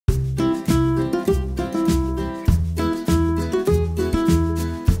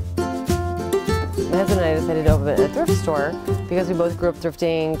decided to open a thrift store because we both grew up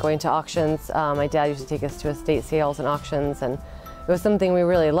thrifting, going to auctions. My dad used to take us to estate sales and auctions, and it was something we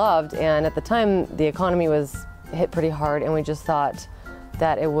really loved. And at the time, the economy was hit pretty hard, and we just thought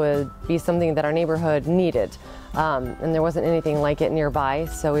that it would be something that our neighborhood needed. And there wasn't anything like it nearby,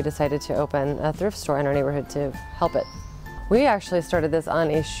 so we decided to open a thrift store in our neighborhood to help it. We actually started this on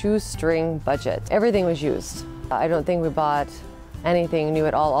a shoestring budget. Everything was used. I don't think we bought anything new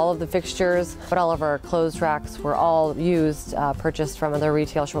at all. All of the fixtures, but all of our clothes racks were all used, purchased from other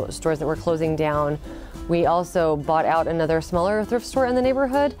retail stores that were closing down. We also bought out another smaller thrift store in the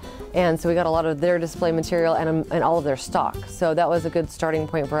neighborhood, and so we got a lot of their display material and all of their stock. So that was a good starting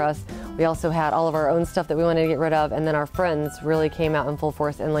point for us. We also had all of our own stuff that we wanted to get rid of, and then our friends really came out in full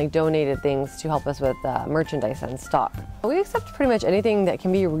force and like donated things to help us with merchandise and stock. We accept pretty much anything that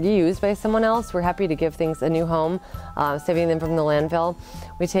can be reused by someone else. We're happy to give things a new home, saving them from the landfill.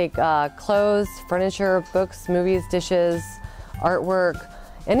 We take clothes, furniture, books, movies, dishes, artwork,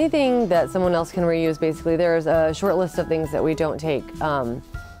 anything that someone else can reuse. Basically, there's a short list of things that we don't take,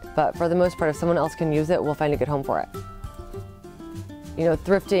 but for the most part, if someone else can use it, we'll find a good home for it. You know,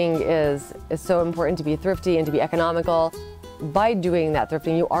 thrifting is so important, to be thrifty and to be economical. By doing that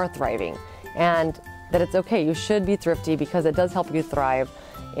thrifting, you are thriving, and that it's okay. You should be thrifty because it does help you thrive.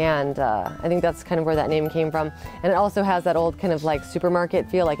 And I think that's kind of where that name came from. And it also has that old kind of like supermarket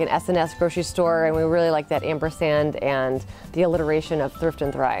feel, like an S&S grocery store, and we really like that ampersand and the alliteration of thrift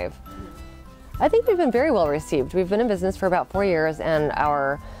and thrive. I think we've been very well received. We've been in business for about 4 years, and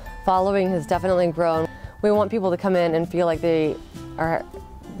our following has definitely grown. We want people to come in and feel like they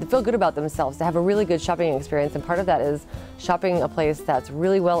feel good about themselves, to have a really good shopping experience, and part of that is shopping a place that's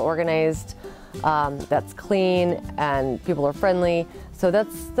really well organized, that's clean, and people are friendly. So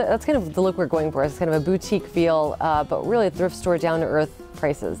that's kind of the look we're going for. It's kind of a boutique feel, but really a thrift store, down-to-earth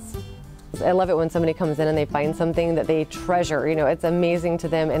prices. I love it when somebody comes in and they find something that they treasure. You know, it's amazing to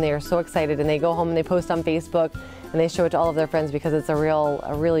them, and they are so excited, and they go home and they post on Facebook and they show it to all of their friends because it's a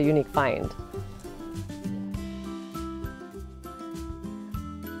really unique find.